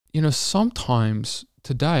sometimes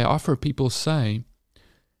today I've heard people say,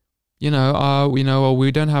 well,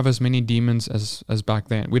 we don't have as many demons as back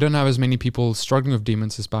then. We don't have as many people struggling with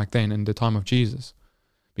demons as back then in the time of Jesus.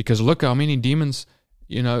 Because look how many demons,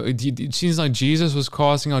 it seems like Jesus was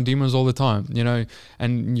casting out demons all the time,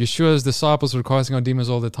 and Yeshua's disciples were casting out demons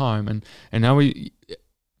all the time. And now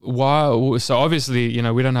so obviously,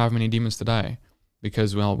 we don't have many demons today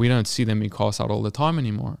because, well, we don't see them being cast out all the time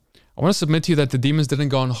anymore. I want to submit to you that the demons didn't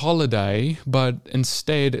go on holiday, but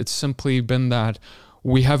instead it's simply been that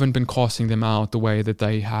we haven't been casting them out the way that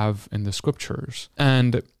they have in the scriptures.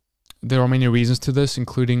 And there are many reasons to this,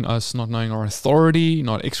 including us not knowing our authority,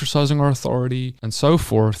 not exercising our authority, and so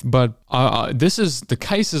forth. But the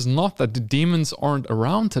case is not that the demons aren't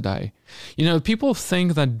around today. People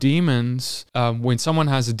think that demons, when someone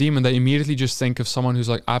has a demon, they immediately just think of someone who's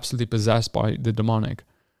like absolutely possessed by the demonic.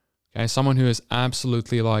 Okay, someone who is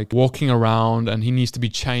absolutely like walking around and he needs to be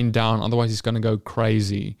chained down, otherwise he's going to go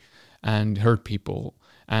crazy and hurt people.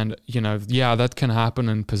 And, that can happen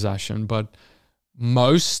in possession, but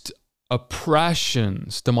most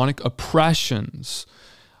demonic oppressions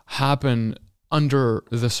happen under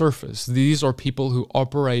the surface. These are people who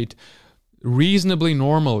operate reasonably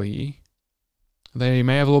normally. They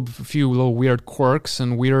may have a few little weird quirks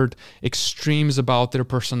and weird extremes about their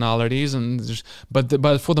personalities,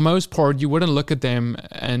 but for the most part, you wouldn't look at them,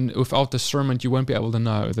 and without discernment, you won't be able to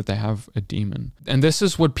know that they have a demon. And this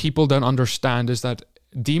is what people don't understand, is that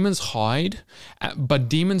demons hide, but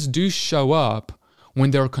demons do show up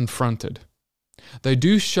when they're confronted. They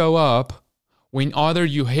do show up when either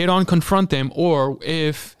you head on confront them, or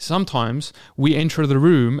if sometimes we enter the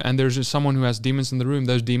room and there's just someone who has demons in the room,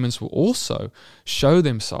 those demons will also show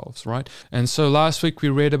themselves, right? And so last week we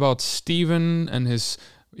read about Stephen and his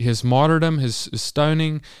martyrdom, his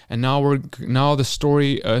stoning, and now the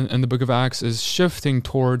story in the book of Acts is shifting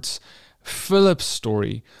towards Philip's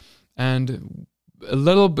story, and a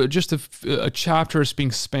little bit, just a chapter is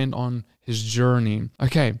being spent on his journey.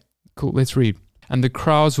 Okay, cool, let's read. And the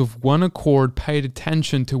crowds with one accord paid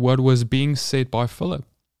attention to what was being said by Philip.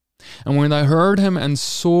 And when they heard him and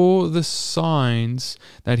saw the signs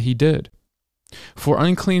that he did, for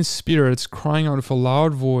unclean spirits crying out with a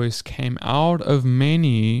loud voice came out of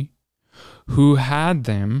many who had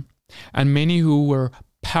them, and many who were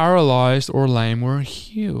paralyzed or lame were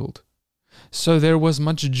healed. So there was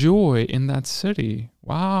much joy in that city.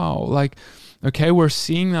 Wow. Okay, we're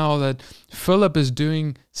seeing now that Philip is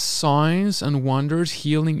doing signs and wonders,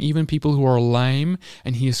 healing even people who are lame,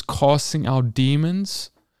 and he is casting out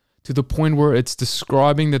demons to the point where it's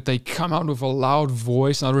describing that they come out with a loud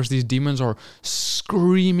voice. In other words, these demons are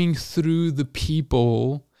screaming through the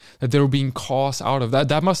people that they were being cast out of.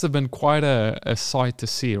 That must have been quite a sight to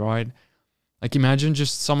see, right? Like, imagine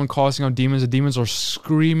just someone casting out demons. The demons are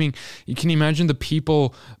screaming. You can imagine the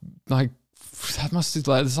people,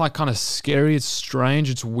 it's like kind of scary. It's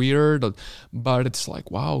strange. It's weird. But it's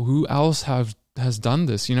like, wow, who else has done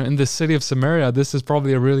this? In the city of Samaria, this is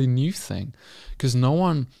probably a really new thing, because no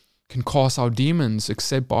one can cast out demons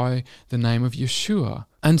except by the name of Yeshua.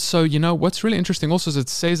 And so, what's really interesting also is it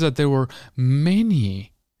says that there were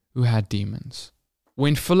many who had demons.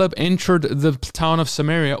 When Philip entered the town of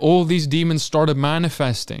Samaria, all these demons started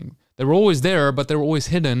manifesting. They were always there, but they were always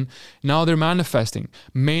hidden. Now they're manifesting.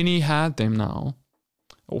 Many had them now.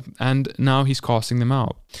 And now he's casting them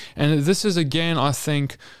out. And this is, again, I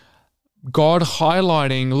think, God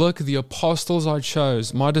highlighting, look, the apostles I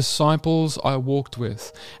chose, my disciples I walked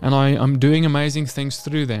with, and I'm doing amazing things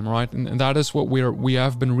through them, right? And that is what we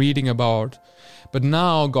have been reading about. But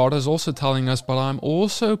now God is also telling us, but I'm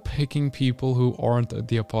also picking people who aren't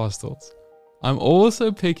the apostles. I'm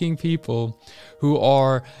also picking people who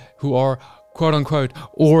are quote unquote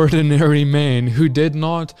ordinary men who did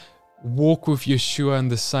not walk with Yeshua in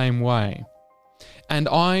the same way. And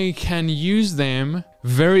I can use them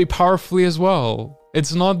very powerfully as well.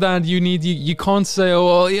 It's not that you can't say,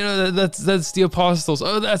 oh, well, that's the apostles.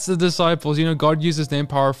 Oh, that's the disciples. God uses them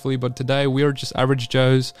powerfully, but today we are just average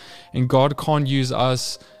Joes, and God can't use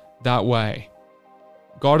us that way.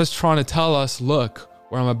 God is trying to tell us, look,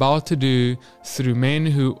 what I'm about to do through men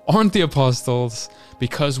who aren't the apostles,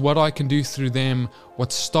 because what I can do through them,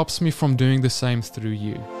 what stops me from doing the same through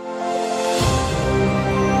you.